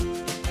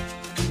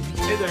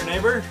Hey there,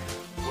 neighbor.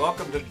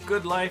 Welcome to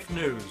Good Life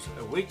News,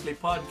 a weekly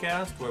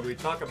podcast where we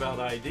talk about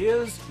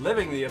ideas,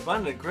 living the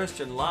abundant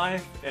Christian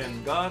life,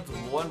 and God's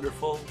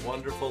wonderful,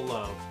 wonderful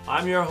love.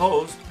 I'm your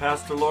host,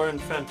 Pastor Lauren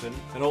Fenton,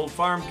 an old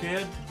farm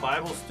kid,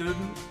 Bible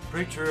student,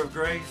 preacher of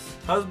grace,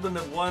 husband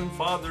of one,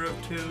 father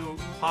of two,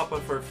 papa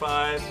for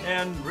five,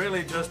 and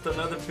really just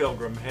another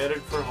pilgrim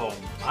headed for home.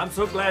 I'm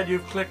so glad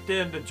you've clicked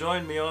in to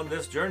join me on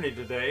this journey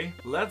today.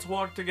 Let's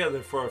walk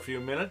together for a few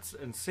minutes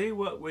and see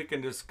what we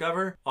can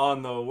discover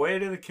on the way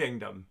to the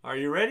kingdom. Are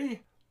you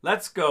ready?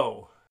 Let's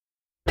go.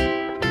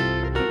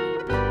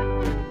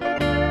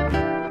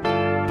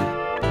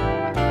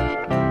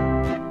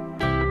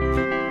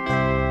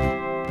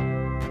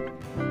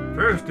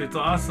 First, it's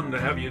awesome to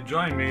have you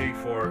join me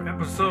for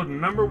episode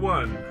number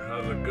 1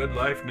 of the Good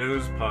Life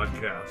News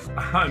podcast.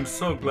 I'm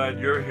so glad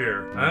you're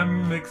here.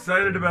 I'm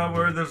excited about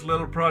where this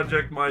little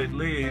project might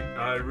lead.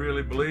 I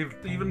really believe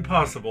it's even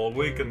possible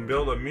we can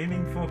build a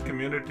meaningful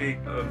community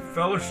of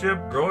fellowship,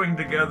 growing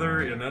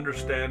together in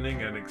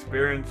understanding and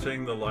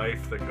experiencing the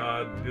life that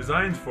God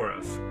designs for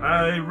us.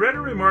 I read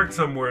a remark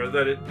somewhere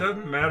that it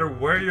doesn't matter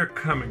where you're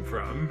coming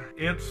from,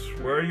 it's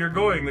where you're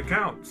going that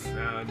counts.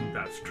 And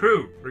that's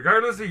true.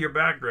 Regardless of your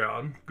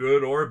background,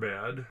 good or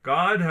bad,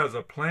 God has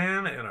a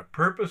plan and a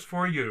purpose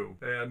for you.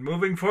 And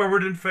moving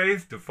forward in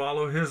faith to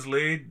follow His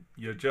lead,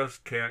 you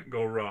just can't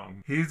go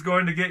wrong. He's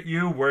going to get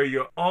you where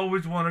you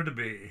always wanted to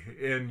be,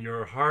 in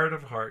your heart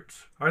of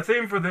hearts. Our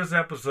theme for this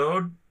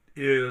episode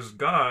is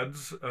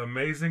God's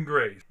amazing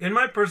grace. In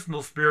my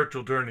personal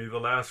spiritual journey the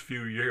last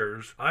few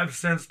years, I've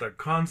sensed a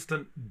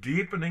constant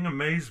deepening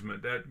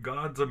amazement at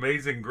God's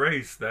amazing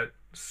grace that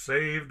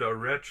saved a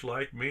wretch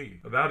like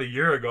me. About a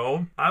year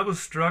ago, I was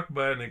struck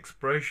by an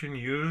expression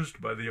used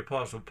by the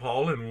Apostle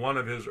Paul in one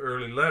of his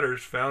early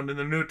letters found in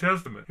the New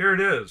Testament. Here it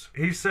is.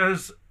 He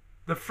says,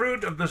 "The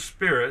fruit of the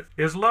Spirit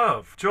is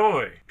love,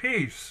 joy,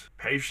 peace,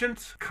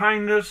 patience,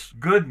 kindness,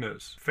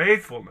 goodness,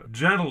 faithfulness,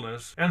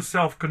 gentleness, and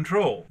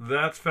self-control."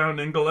 That's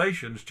found in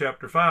Galatians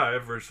chapter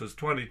 5, verses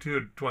 22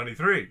 to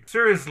 23.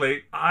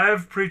 Seriously,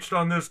 I've preached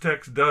on this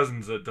text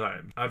dozens of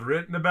times. I've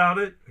written about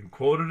it and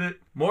quoted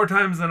it more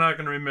times than I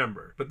can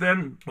remember. But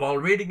then, while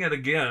reading it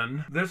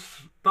again,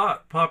 this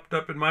thought popped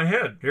up in my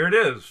head. Here it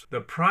is.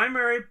 The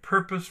primary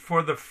purpose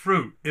for the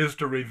fruit is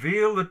to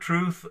reveal the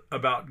truth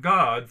about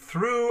God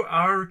through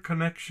our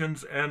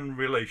connections and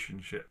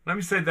relationships. Let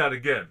me say that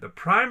again. The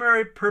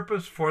primary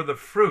purpose for the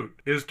fruit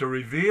is to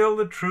reveal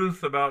the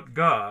truth about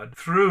God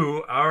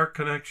through our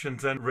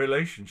connections and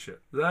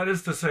relationships. That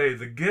is to say,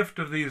 the gift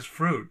of these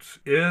fruits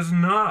is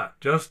not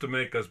just to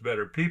make us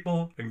better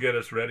people and get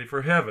us ready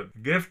for heaven.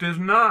 The gift is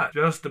not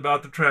just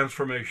about the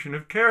transformation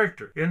of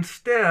character.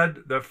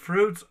 Instead, the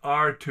fruits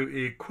are to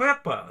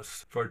equip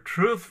us for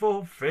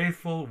truthful,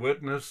 faithful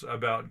witness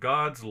about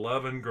God's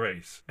love and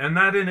grace. And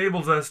that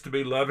enables us to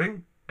be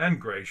loving and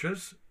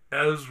gracious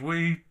as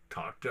we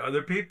talk to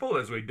other people,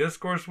 as we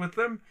discourse with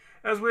them,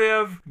 as we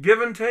have give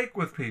and take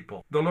with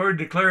people. The Lord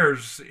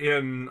declares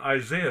in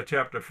Isaiah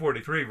chapter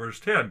 43, verse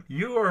 10,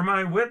 "You are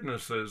my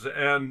witnesses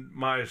and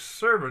my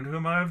servant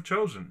whom I have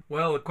chosen."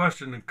 Well, the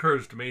question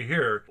occurs to me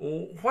here,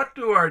 what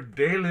do our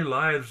daily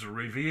lives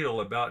reveal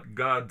about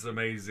God's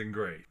amazing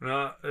grace?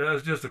 Now,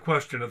 that's just a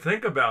question to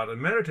think about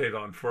and meditate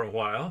on for a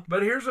while.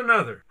 But here's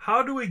another.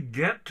 How do we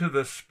get to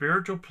the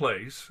spiritual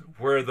place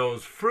where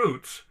those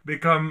fruits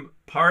become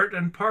part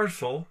and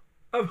parcel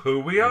of who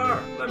we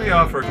are? Let me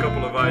offer a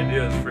couple of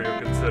ideas for your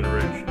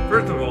consideration.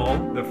 First of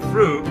all, the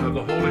fruit of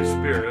the Holy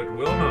Spirit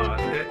will not,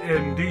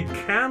 indeed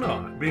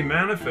cannot, be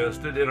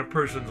manifested in a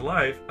person's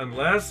life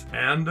unless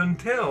and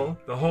until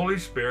the Holy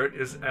Spirit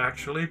is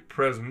actually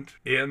present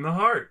in the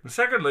heart. And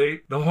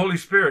secondly, the Holy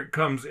Spirit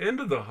comes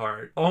into the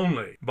heart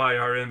only by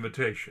our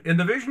invitation. In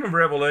the vision of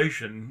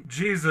Revelation,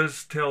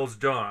 Jesus tells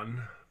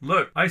John,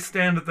 "Look, I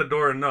stand at the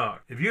door and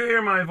knock. If you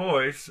hear my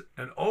voice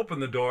and open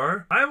the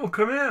door, I will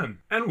come in,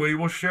 and we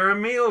will share a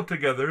meal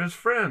together as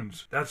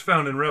friends." That's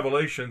found in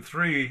Revelation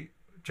 3,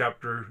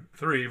 chapter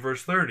 3,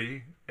 verse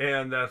 30,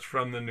 and that's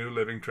from the New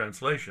Living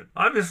Translation.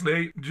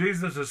 Obviously,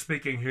 Jesus is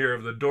speaking here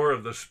of the door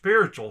of the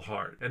spiritual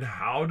heart. And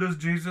how does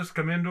Jesus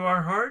come into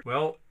our heart?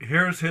 Well,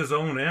 here's his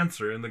own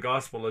answer in the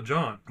Gospel of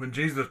John. When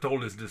Jesus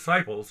told his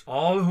disciples,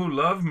 "All who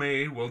love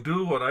me will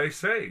do what I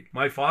say.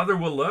 My Father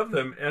will love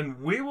them,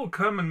 and we will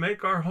come and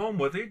make our home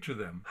with each of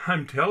them.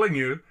 I'm telling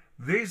you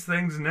these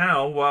things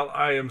now while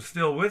I am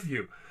still with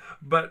you.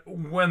 But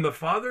when the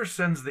Father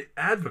sends the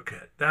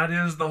Advocate, that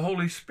is the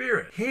Holy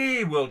Spirit,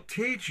 He will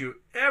teach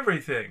you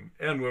everything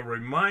and will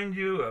remind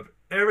you of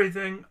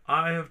everything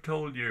I have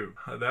told you."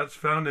 That's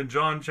found in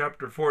John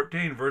chapter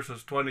 14,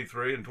 verses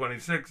 23 and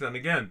 26, and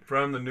again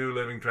from the New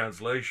Living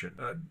Translation.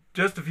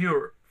 Just a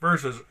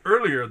verses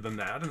earlier than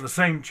that, in the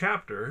same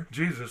chapter,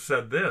 Jesus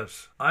said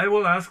this, I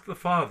will ask the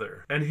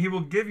Father, and he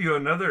will give you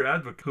another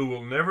advocate who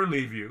will never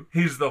leave you.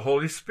 He's the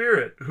Holy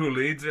Spirit who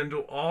leads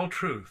into all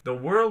truth. The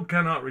world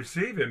cannot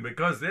receive him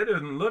because it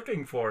isn't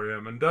looking for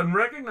him and doesn't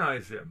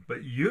recognize him.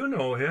 But you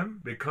know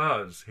him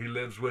because he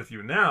lives with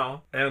you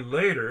now and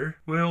later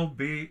will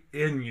be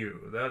in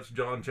you. That's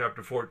John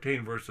chapter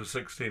 14, verses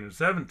 16 and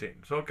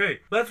 17. So, okay,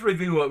 let's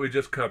review what we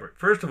just covered.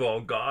 First of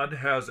all, God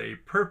has a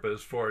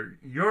purpose for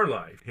your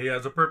life. He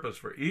has a purpose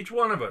for each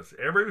one of us,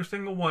 every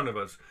single one of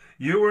us.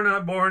 You were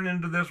not born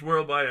into this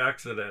world by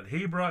accident.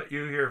 He brought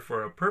you here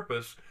for a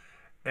purpose,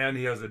 and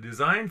he has a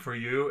design for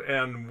you.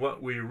 And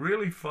what we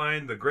really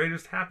find the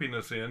greatest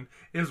happiness in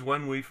is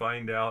when we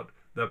find out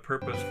the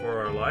purpose for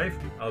our life,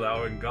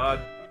 allowing God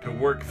to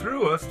work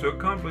through us to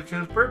accomplish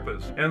his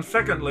purpose. And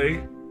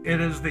secondly, it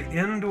is the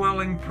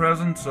indwelling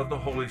presence of the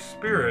Holy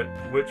Spirit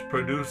which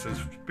produces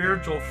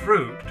spiritual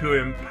fruit to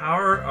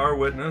empower our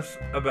witness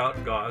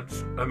about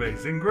God's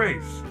amazing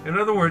grace. In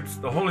other words,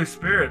 the Holy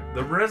Spirit,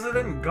 the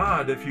resident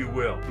God, if you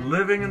will,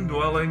 living and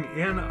dwelling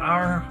in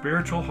our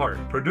spiritual heart,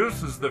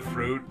 produces the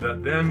fruit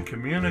that then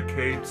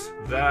communicates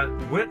that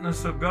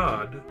witness of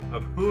God,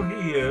 of who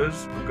he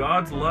is,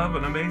 God's love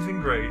and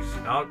amazing grace,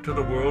 out to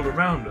the world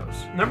around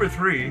us. Number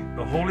 3,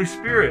 the Holy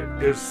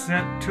Spirit is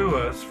sent to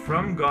us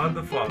from God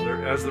the Father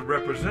as the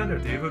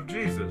representative of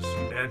Jesus.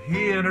 And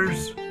he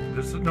enters,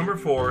 this is number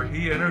 4,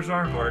 he enters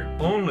our heart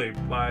only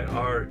by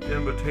our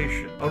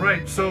invitation. All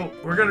right, so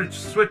we're going to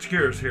switch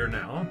gears here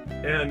now.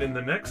 And in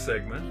the next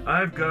segment,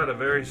 I've got a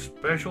very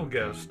special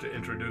guest to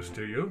introduce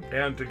to you.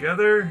 And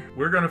together,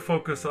 we're going to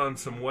focus on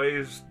some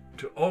ways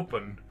to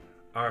open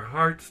our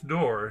heart's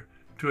door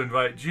to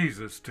invite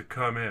Jesus to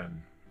come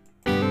in.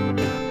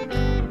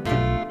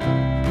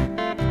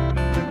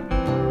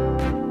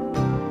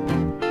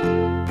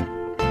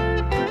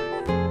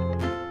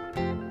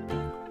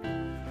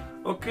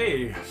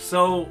 Okay,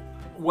 so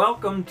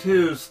welcome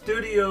to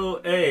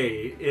Studio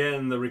A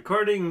in the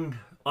recording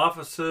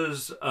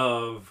offices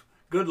of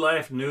Good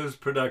Life News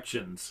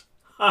Productions.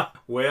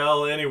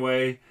 Well,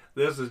 anyway,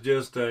 this is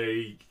just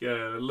a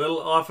little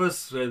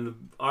office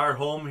in our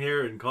home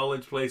here in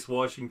College Place,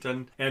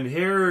 Washington. And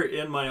here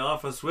in my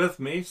office with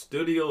me,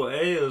 Studio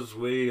A, as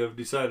we have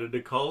decided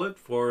to call it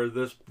for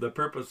the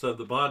purpose of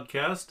the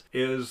podcast,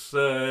 is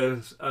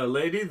a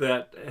lady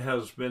that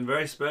has been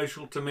very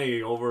special to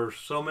me over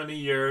so many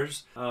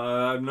years.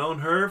 I've known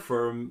her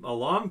for a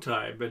long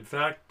time. In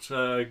fact,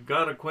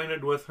 got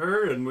acquainted with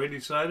her, and we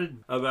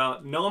decided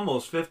about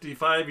almost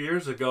 55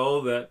 years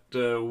ago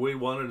that we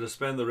wanted to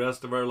spend the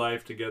rest of our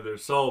life together.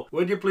 So,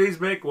 would you please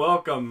make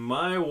welcome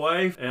my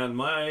wife and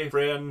my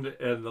friend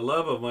and the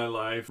love of my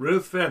life,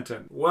 Ruth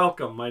Fenton.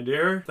 Welcome, my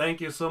dear. Thank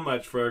you so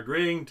much for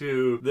agreeing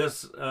to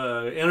this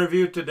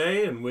interview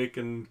today, and we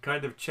can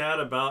kind of chat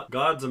about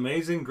God's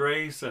amazing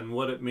grace and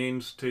what it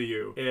means to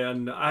you.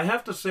 And I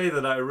have to say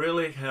that I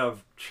really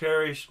have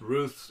cherished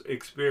Ruth's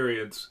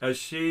experience as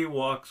she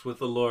walks with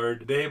the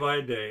Lord day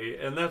by day,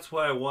 and that's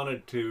why I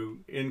wanted to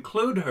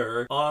include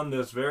her on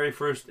this very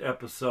first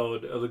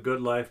episode of the Good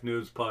Life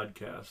News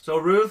podcast. So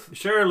Ruth,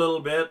 share a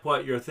little bit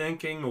what you're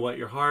thinking, what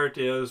your heart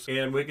is,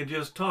 and we can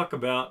just talk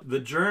about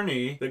the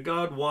journey that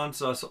God wants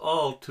us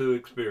all to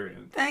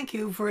experience. Thank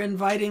you for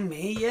inviting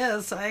me.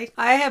 Yes, I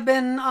have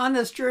been on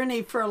this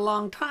journey for a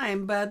long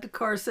time, but of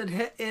course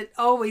it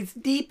always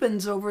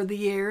deepens over the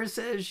years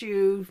as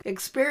you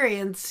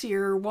experience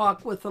your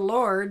walk with the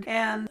Lord.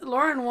 And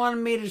Lauren wanted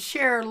me to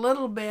share a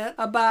little bit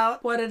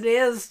about what it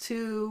is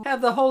to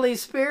have the Holy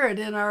Spirit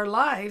in our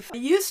life.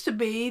 It used to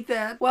be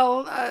that,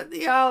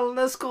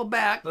 let's go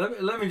back.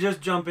 Let me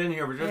just jump in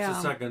here for just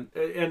a second.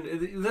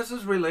 And this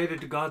is related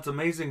to God's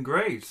amazing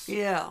grace.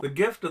 Yeah. The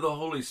gift of the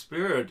Holy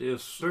Spirit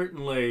is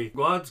certainly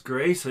God's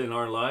grace in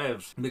our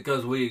lives,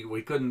 because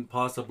we couldn't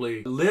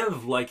possibly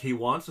live like he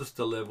wants us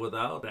to live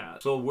without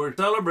that. So we're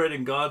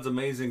celebrating God's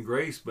amazing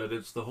grace, but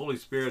it's the Holy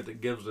Spirit that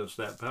gives us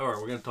that power.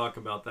 We're going to talk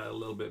about that a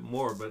little bit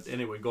more, but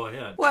anyway, go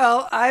ahead.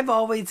 Well, I've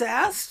always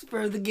asked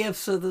for the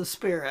gifts of the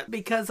Spirit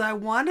because I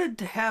wanted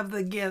to have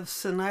the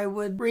gifts, and I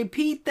would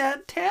repeat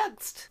that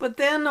text. But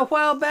then a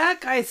while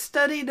back, I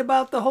studied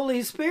about the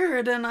Holy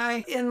Spirit, and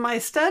in my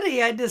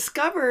study, I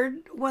discovered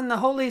when the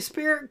Holy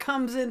Spirit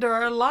comes into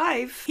our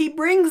life, he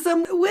brings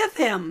them with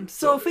him.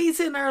 So if he's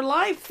in our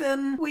life,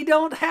 then we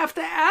don't have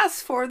to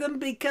ask for them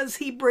because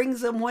he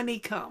brings them when he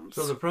comes.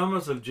 So the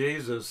promise of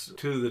Jesus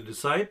to the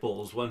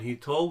disciples when he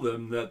told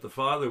them that the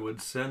Father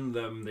would send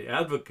them the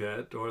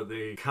advocate or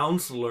the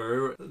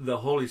counselor, the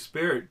Holy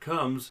Spirit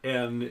comes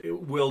and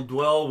will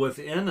dwell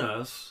within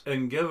us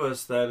and give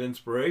us that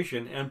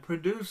inspiration and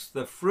produce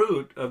the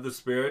fruit of the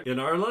Spirit in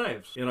our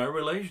lives, in our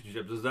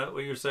relationships. Is that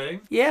what you're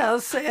saying?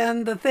 Yes,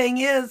 and the thing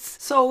is,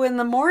 so in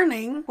the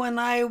morning when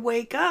I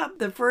wake up,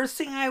 the first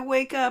thing I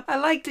wake up, I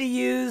like to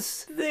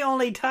use, the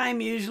only time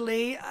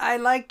usually, I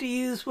like to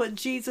use what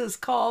Jesus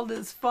called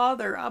his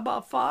Father,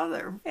 Abba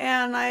Father.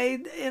 And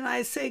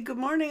I say, good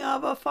morning,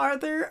 Abba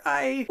Father.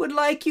 I would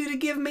like you to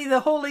give me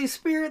the Holy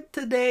Spirit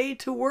today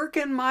to work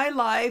in my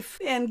life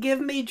and give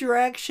me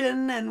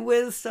direction and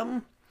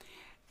wisdom.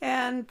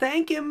 and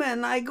thank him,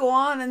 and I go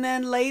on, and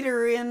then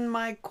later in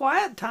my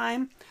quiet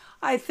time,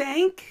 I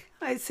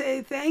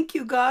say, thank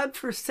you, God,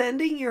 for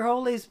sending your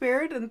Holy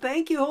Spirit, and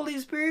thank you, Holy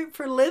Spirit,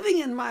 for living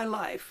in my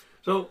life.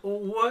 So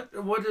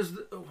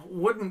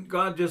wouldn't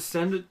God just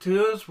send it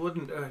to us?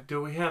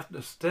 Do we have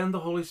to send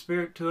the Holy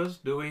Spirit to us?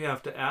 Do we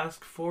have to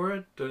ask for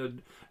it?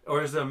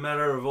 Or is it a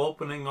matter of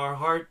opening our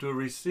heart to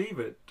receive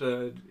it?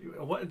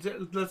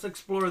 Let's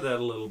explore that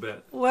a little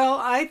bit. Well,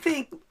 I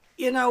think,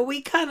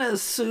 we kind of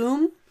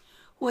assume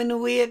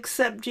when we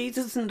accept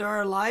Jesus into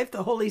our life,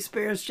 the Holy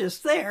Spirit's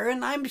just there,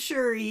 and I'm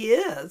sure he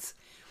is.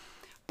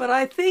 But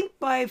I think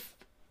by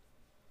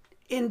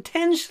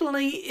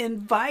intentionally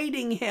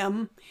inviting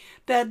him,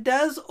 that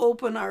does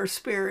open our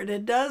spirit.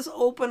 It does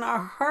open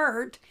our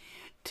heart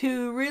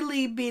to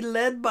really be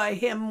led by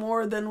him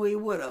more than we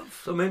would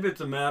have. So maybe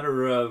it's a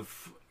matter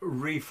of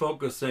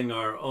refocusing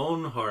our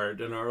own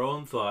heart and our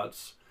own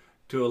thoughts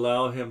to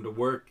allow him to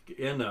work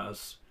in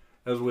us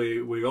as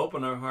we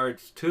open our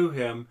hearts to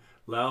him,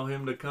 allow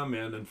him to come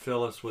in and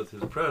fill us with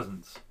his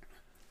presence.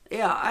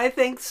 Yeah, I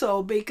think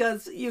so,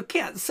 because you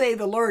can't say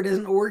the Lord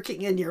isn't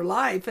working in your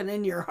life and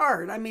in your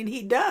heart. I mean,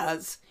 he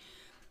does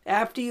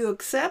after you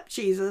accept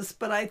Jesus,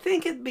 but I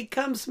think it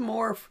becomes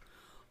more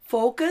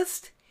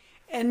focused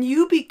and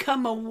you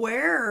become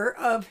aware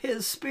of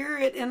his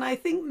Spirit. And I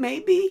think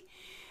maybe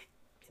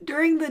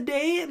during the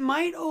day it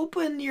might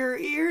open your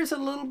ears a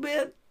little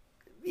bit,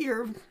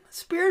 your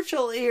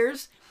spiritual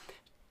ears,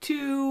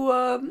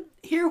 to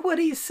hear what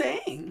he's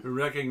saying. To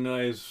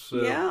recognize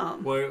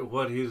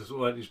what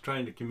he's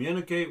trying to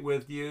communicate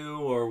with you,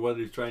 or what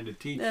he's trying to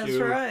teach you. That's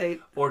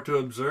right. Or to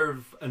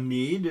observe a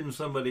need in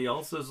somebody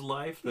else's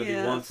life that he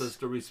wants us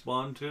to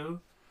respond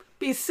to.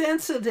 Be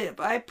sensitive.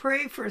 I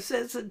pray for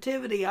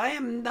sensitivity. I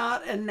am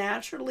not a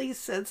naturally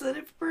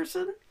sensitive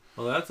person.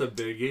 Well, that's a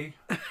biggie.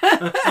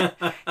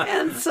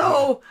 And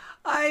so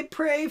I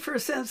pray for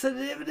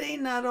sensitivity,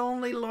 not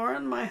only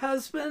Lauren, my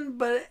husband,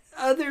 but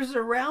others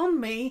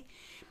around me.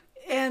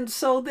 And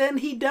so then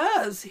he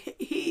does.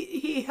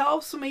 He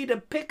helps me to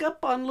pick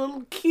up on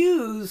little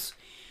cues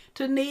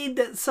to need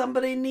that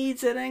somebody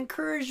needs an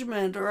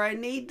encouragement, or I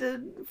need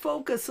to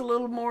focus a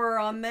little more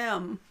on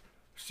them.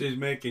 She's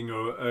making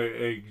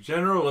a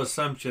general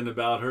assumption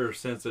about her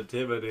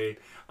sensitivity.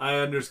 I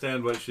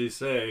understand what she's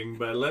saying,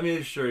 but let me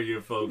assure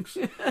you folks,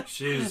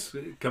 she's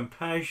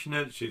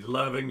compassionate, she's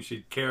loving,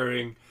 she's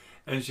caring,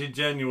 and she's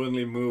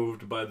genuinely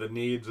moved by the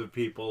needs of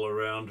people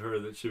around her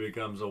that she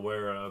becomes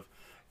aware of.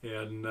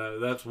 And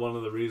that's one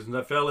of the reasons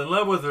I fell in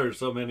love with her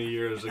so many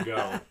years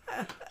ago.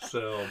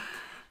 So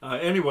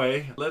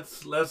anyway,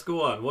 let's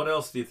go on. What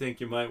else do you think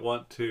you might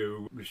want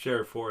to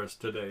share for us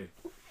today?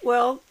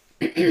 Well,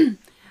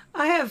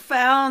 I have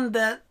found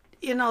that,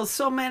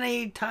 so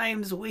many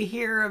times we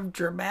hear of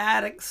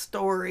dramatic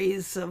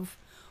stories of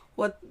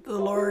what the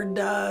Lord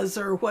does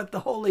or what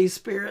the Holy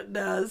Spirit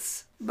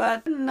does.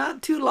 But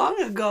not too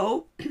long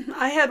ago,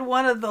 I had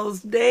one of those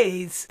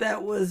days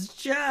that was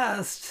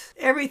just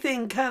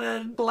everything kind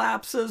of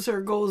collapses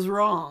or goes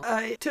wrong.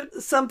 I took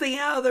something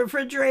out of the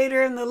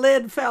refrigerator and the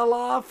lid fell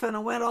off and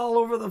it went all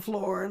over the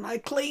floor. And I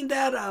cleaned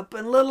that up.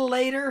 And a little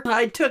later,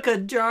 I took a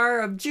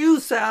jar of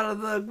juice out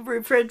of the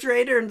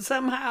refrigerator and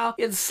somehow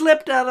it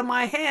slipped out of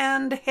my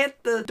hand,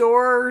 hit the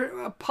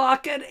door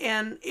pocket,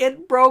 and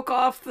it broke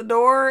off the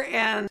door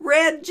and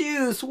red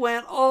juice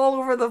went all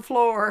over the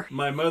floor.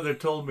 My mother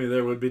told me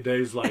there would be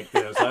days like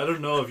this. I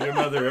don't know if your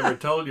mother ever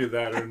told you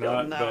that or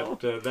not,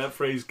 but that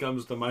phrase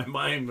comes to my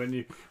mind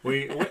when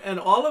we and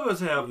all of us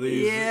have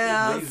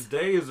these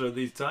days or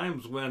these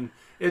times when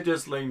it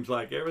just seems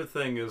like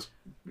everything is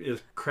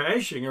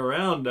crashing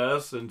around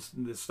us and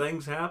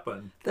things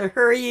happen. The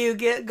hurry you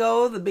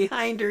go, the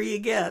behinder you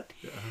get.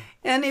 Yeah.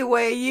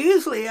 Anyway,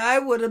 usually I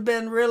would have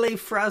been really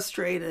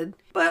frustrated.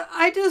 But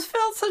I just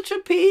felt such a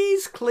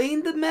peace,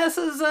 cleaned the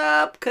messes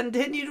up,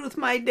 continued with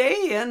my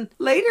day, and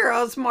later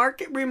I was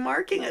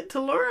remarking it to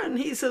Lauren.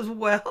 He says,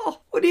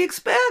 well, what do you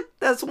expect?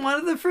 That's one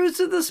of the fruits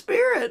of the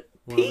Spirit.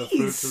 One peace. of the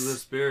fruits of the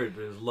Spirit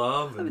is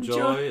love and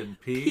joy and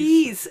peace.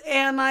 Peace.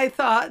 And I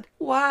thought,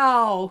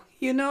 wow,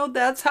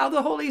 that's how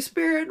the Holy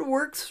Spirit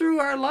works through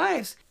our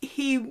lives.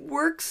 He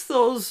works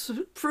those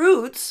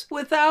fruits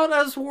without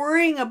us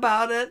worrying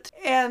about it.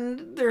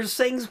 And there's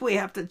things we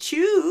have to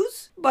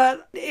choose.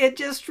 But it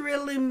just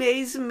really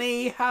amazed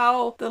me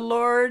how the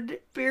Lord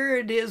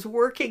Spirit is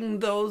working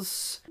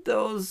those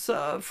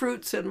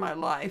fruits in my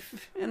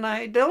life. And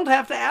I don't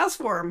have to ask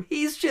for them.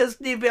 He's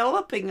just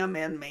developing them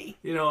in me.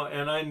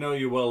 And I know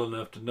you well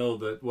enough to know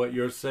that what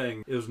you're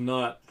saying is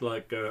not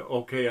like,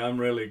 okay, I'm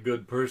really a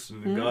good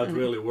person and God's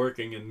really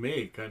working in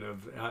me kind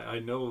of. I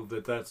know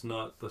that that's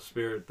not the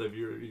spirit that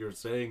you're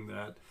saying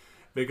that.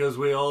 Because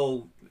we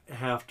all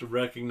have to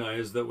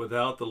recognize that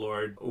without the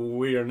Lord,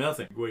 we are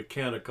nothing. We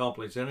can't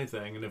accomplish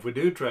anything. And if we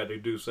do try to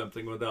do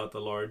something without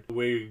the Lord,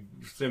 we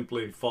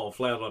simply fall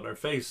flat on our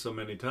face so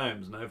many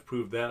times. And I've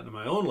proved that in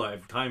my own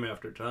life time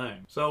after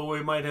time. So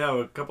we might have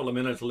a couple of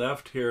minutes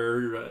left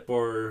here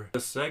for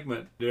this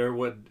segment. Dear,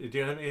 do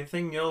you have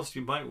anything else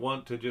you might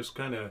want to just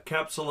kind of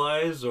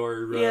capsulize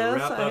or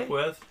wrap up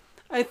with?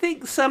 I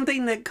think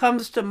something that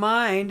comes to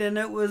mind, and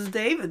it was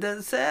David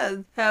that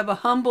said, have a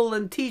humble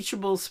and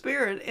teachable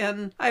spirit.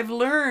 And I've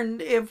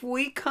learned if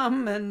we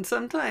come and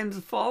sometimes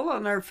fall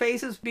on our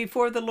faces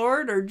before the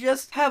Lord or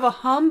just have a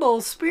humble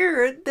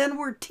spirit, then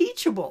we're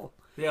teachable.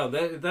 Yeah,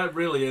 that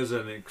really is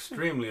an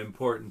extremely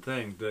important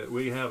thing, that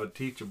we have a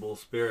teachable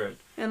spirit.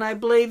 And I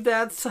believe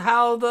that's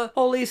how the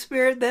Holy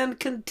Spirit then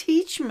can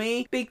teach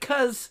me,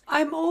 because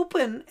I'm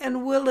open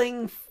and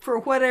willing for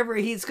whatever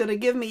He's going to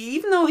give me,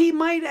 even though He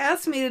might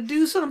ask me to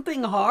do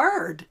something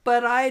hard.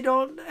 But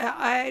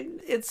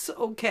it's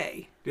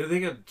okay. Do you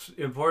think it's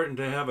important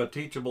to have a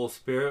teachable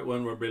spirit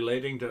when we're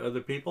relating to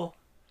other people?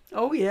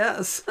 Oh,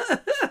 yes.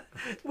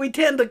 We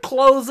tend to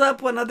close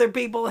up when other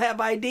people have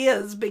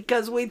ideas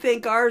because we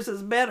think ours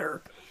is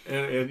better.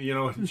 And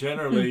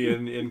generally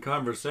in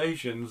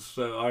conversations,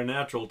 our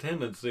natural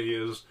tendency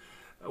is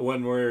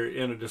when we're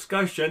in a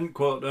discussion,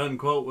 quote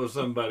unquote, with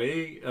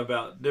somebody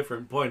about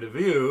different point of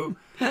view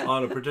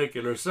on a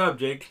particular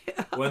subject,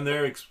 when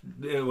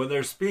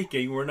they're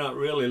speaking, we're not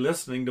really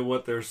listening to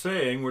what they're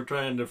saying. We're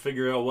trying to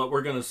figure out what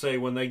we're going to say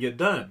when they get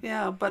done.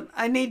 Yeah, but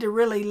I need to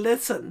really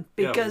listen,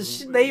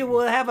 because they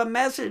will have a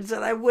message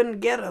that I wouldn't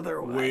get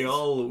otherwise. We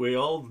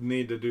all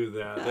need to do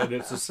that. And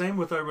it's the same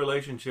with our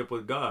relationship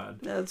with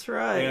God. That's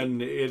right.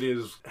 And it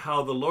is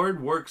how the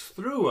Lord works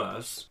through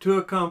us to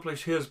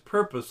accomplish His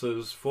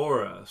purposes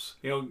for us.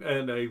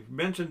 And I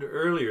mentioned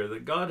earlier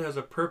that God has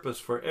a purpose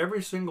for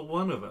every single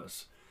one of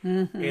us.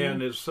 Mm-hmm.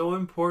 And it's so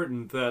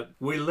important that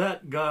we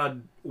let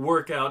God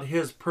work out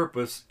His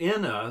purpose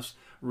in us,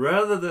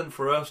 rather than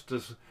for us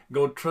to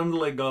go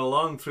trundling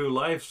along through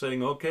life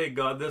saying, okay,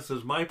 God, this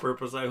is my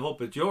purpose, I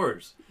hope it's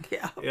yours.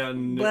 Yeah,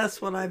 and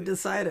that's what I've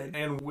decided.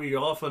 And we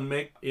often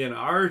make, in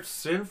our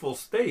sinful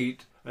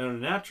state, in a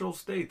natural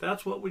state,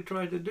 that's what we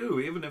try to do,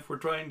 even if we're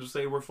trying to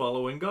say we're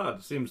following God.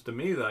 It seems to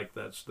me like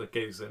that's the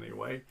case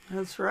anyway.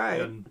 That's right.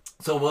 And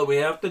so what we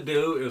have to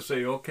do is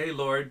say, okay,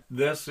 Lord,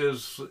 this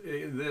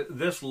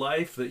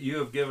life that you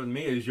have given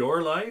me is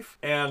your life,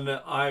 and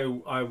I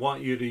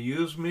want you to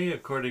use me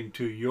according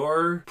to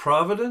your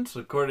providence,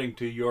 according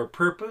to your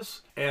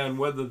purpose, and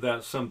whether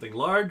that's something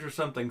large or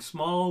something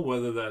small,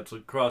 whether that's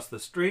across the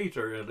street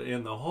or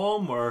in the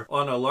home or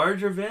on a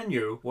larger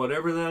venue,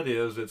 whatever that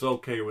is, it's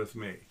okay with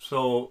me.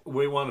 So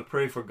we want to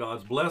pray for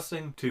God's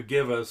blessing to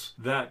give us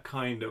that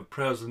kind of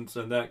presence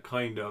and that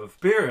kind of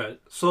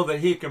spirit so that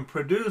He can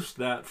produce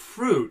that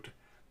fruit.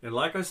 And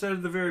like I said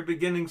at the very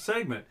beginning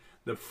segment,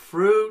 the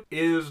fruit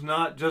is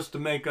not just to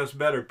make us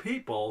better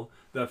people.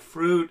 The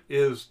fruit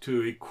is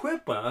to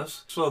equip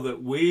us so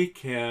that we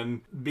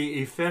can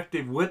be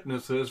effective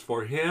witnesses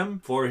for Him,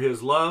 for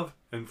His love,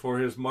 and for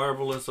His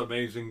marvelous,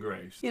 amazing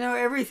grace.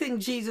 Everything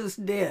Jesus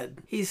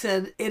did, He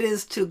said, it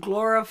is to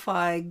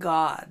glorify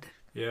God.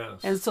 Yes.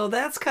 And so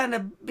that's kind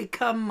of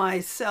become my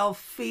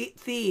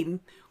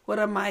self-theme. What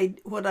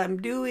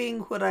I'm doing,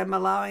 what I'm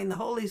allowing the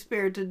Holy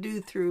Spirit to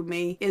do through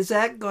me, is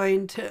that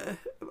going to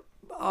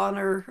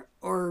honor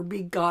or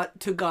be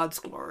to God's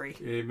glory?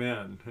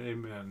 Amen.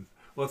 Amen.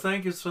 Well,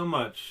 thank you so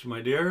much,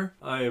 my dear.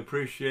 I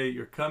appreciate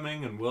your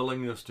coming and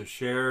willingness to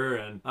share,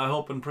 and I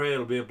hope and pray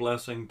it'll be a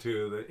blessing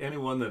to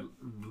anyone that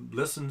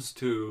listens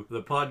to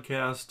the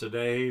podcast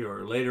today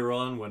or later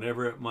on,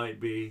 whenever it might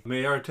be.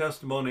 May our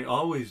testimony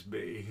always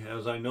be,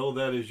 as I know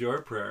that is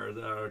your prayer,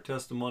 that our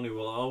testimony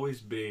will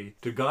always be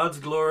to God's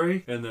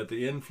glory, and that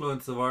the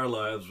influence of our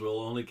lives will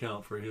only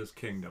count for His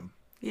kingdom.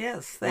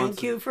 Yes,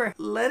 thank you for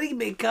letting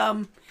me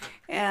come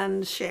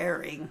and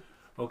sharing.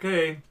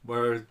 Okay,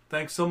 well,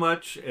 thanks so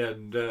much,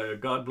 and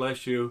God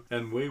bless you,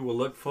 and we will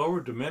look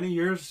forward to many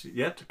years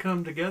yet to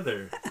come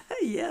together.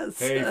 Yes.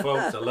 Hey,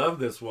 folks, I love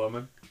this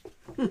woman.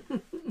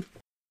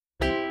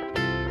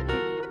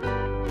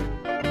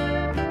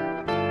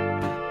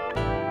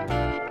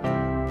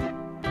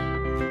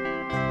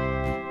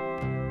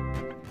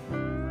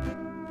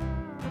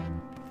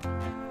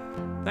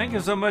 Thank you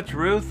so much,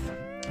 Ruth.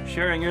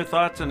 Sharing your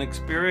thoughts and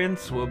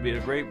experience will be a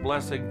great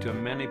blessing to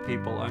many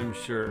people, I'm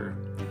sure.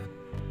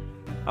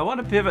 I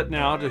want to pivot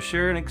now to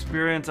share an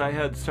experience I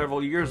had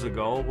several years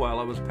ago while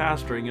I was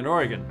pastoring in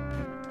Oregon.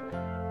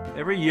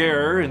 Every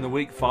year in the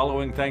week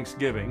following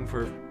Thanksgiving,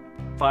 for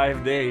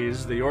 5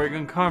 days, the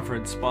Oregon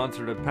Conference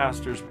sponsored a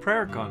pastor's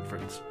prayer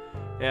conference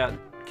at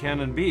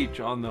Cannon Beach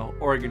on the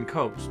Oregon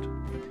coast.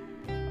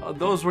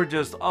 Those were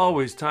just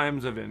always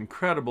times of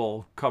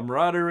incredible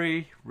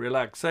camaraderie,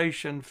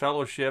 relaxation,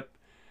 fellowship,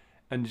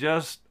 and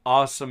just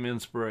awesome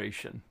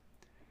inspiration.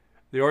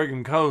 The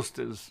Oregon coast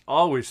is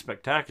always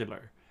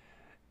spectacular,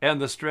 and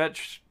the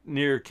stretch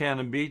near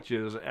Cannon Beach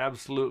is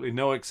absolutely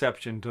no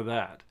exception to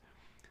that.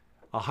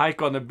 A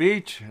hike on the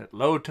beach at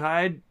low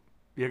tide,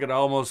 you could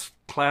almost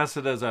class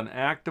it as an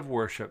act of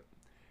worship.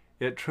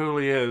 It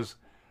truly is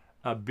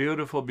a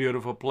beautiful,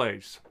 beautiful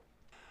place.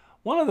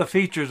 One of the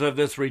features of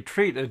this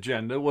retreat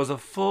agenda was a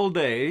full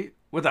day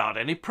without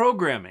any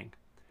programming.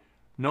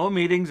 No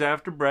meetings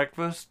after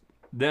breakfast,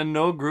 then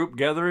no group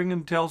gathering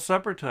until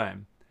supper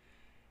time.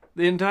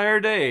 The entire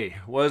day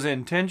was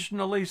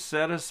intentionally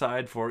set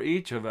aside for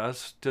each of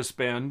us to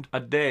spend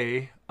a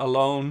day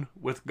alone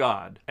with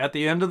God. At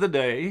the end of the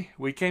day,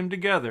 we came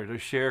together to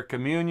share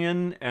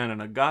communion and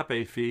an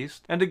agape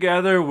feast, and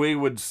together we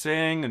would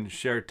sing and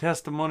share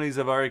testimonies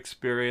of our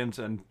experience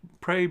and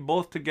pray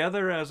both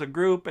together as a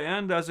group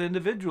and as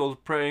individuals,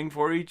 praying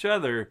for each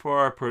other for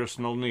our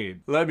personal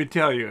need. Let me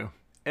tell you,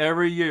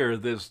 every year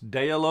this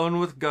day alone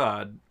with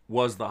God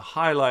was the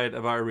highlight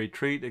of our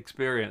retreat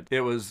experience.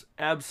 It was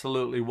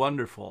absolutely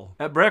wonderful.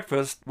 At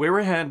breakfast, we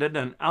were handed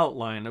an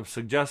outline of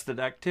suggested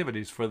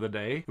activities for the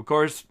day. Of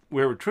course,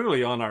 we were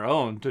truly on our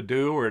own to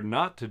do or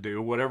not to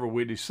do whatever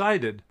we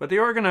decided, but the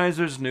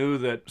organizers knew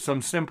that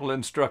some simple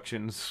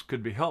instructions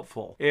could be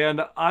helpful.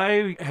 And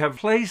I have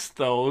placed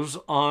those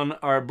on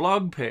our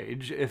blog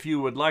page if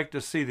you would like to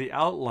see the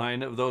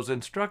outline of those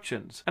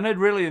instructions. And I'd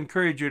really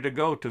encourage you to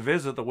go to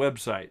visit the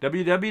website,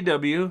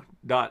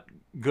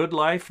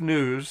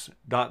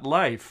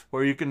 www.goodlifenews.life,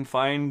 where you can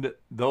find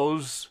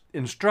those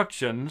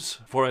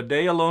instructions for a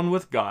day alone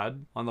with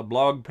God on the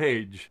blog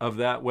page of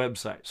that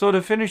website. So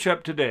to finish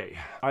up today,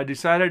 I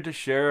decided to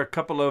share a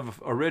couple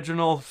of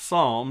original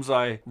psalms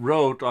I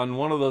wrote on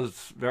one of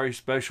those very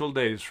special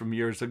days from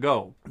years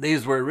ago.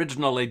 These were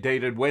originally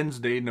dated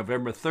Wednesday,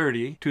 November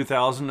 30,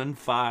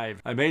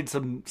 2005. I made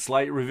some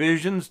slight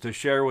revisions to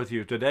share with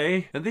you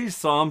today, and these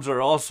psalms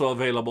are also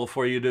available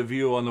for you to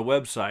view on the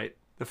website.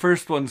 The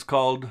first one's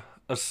called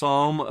A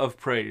Psalm of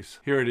Praise.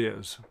 Here it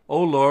is.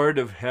 O Lord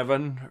of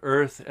heaven,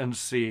 earth, and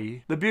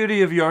sea, the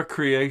beauty of your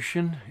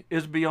creation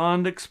is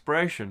beyond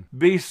expression.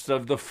 Beasts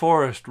of the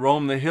forest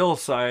roam the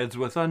hillsides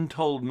with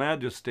untold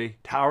majesty.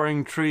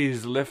 Towering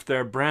trees lift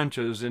their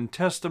branches in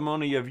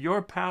testimony of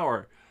your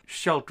power,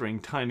 sheltering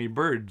tiny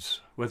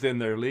birds within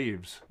their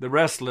leaves. The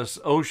restless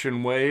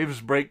ocean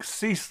waves break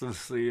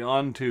ceaselessly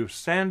onto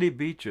sandy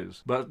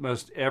beaches, but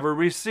must ever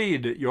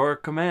recede at your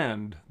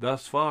command,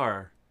 thus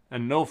far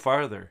and no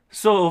farther.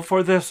 So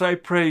for this I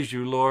praise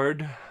you,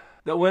 Lord,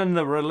 that when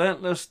the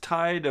relentless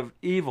tide of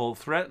evil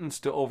threatens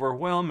to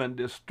overwhelm and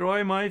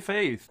destroy my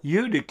faith,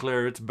 you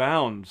declare its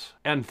bounds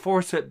and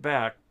force it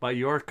back by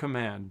your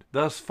command,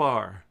 thus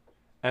far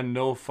and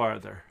no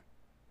farther.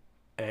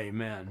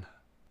 Amen.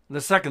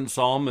 The second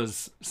psalm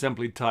is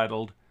simply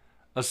titled,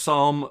 A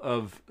Psalm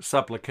of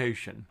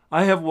Supplication.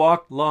 I have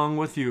walked long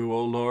with you,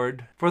 O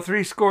Lord. For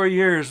 80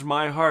 years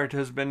my heart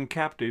has been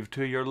captive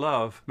to your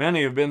love.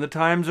 Many have been the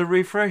times of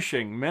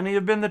refreshing. Many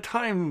have been the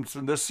times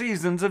and the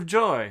seasons of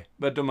joy.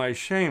 But to my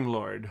shame,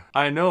 Lord,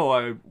 I know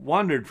I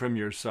wandered from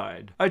your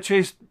side. I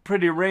chased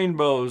pretty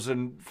rainbows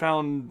and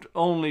found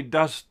only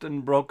dust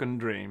and broken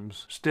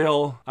dreams.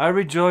 Still, I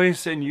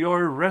rejoice in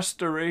your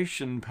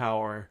restoration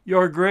power.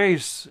 Your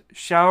grace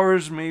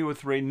showers me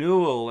with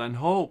renewal and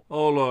hope.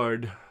 O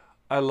Lord,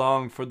 I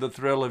long for the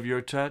thrill of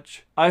your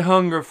touch. I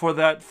hunger for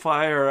that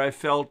fire I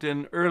felt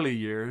in early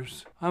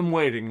years. I'm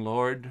waiting,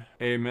 Lord.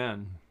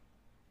 Amen.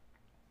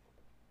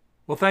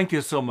 Well, thank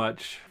you so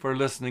much for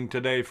listening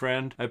today,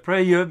 friend. I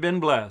pray you have been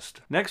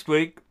blessed. Next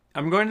week,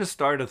 I'm going to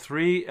start a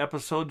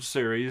 3-episode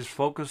series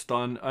focused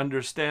on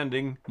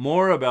understanding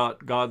more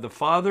about God the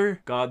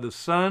Father, God the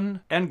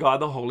Son, and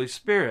God the Holy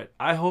Spirit.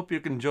 I hope you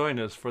can join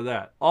us for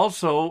that.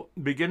 Also,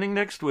 beginning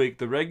next week,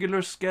 the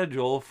regular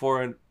schedule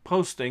for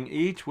posting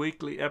each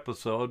weekly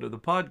episode of the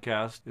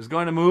podcast is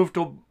going to move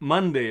to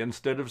Monday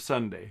instead of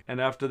Sunday.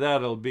 And after that,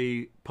 it'll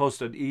be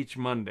posted each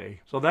Monday.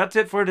 So that's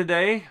it for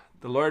today.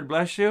 The Lord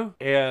bless you,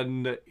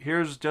 and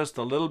here's just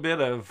a little bit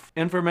of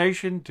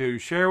information to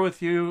share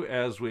with you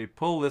as we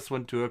pull this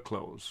one to a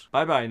close.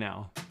 Bye-bye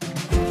now.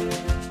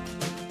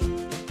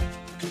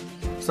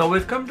 So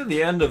we've come to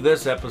the end of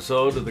this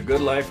episode of the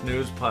Good Life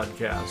News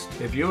Podcast.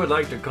 If you would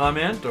like to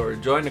comment or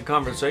join the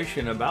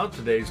conversation about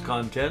today's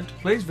content,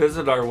 please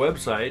visit our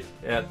website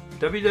at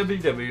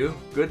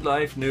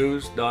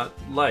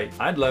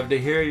www.goodlifenews.life. I'd love to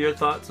hear your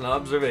thoughts and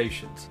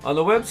observations. On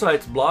the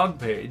website's blog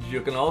page,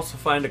 you can also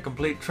find a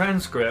complete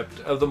transcript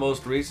of the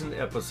most recent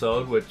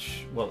episode,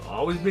 which will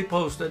always be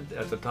posted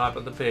at the top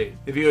of the page.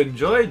 If you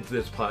enjoyed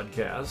this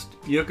podcast,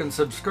 you can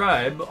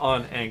subscribe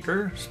on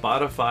Anchor,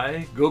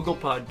 Spotify, Google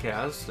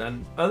Podcasts,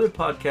 and other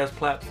podcast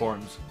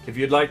platforms. If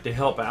you'd like to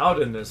help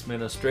out in this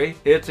ministry,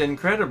 it's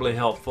incredibly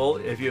helpful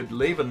if you'd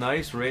leave a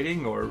nice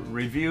rating or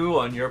review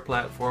on your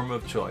platform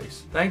of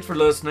choice. Thanks for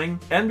listening,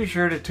 and be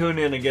sure to tune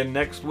in again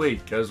next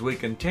week as we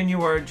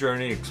continue our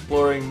journey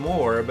exploring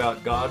more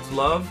about God's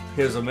love,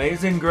 His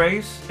amazing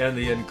grace, and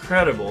the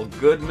incredible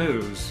good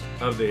news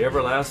of the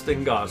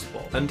everlasting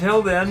gospel.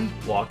 Until then,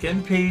 walk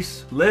in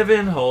peace, live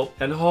in hope,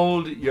 and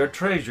hold your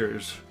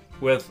treasures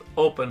with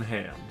open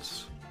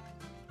hands.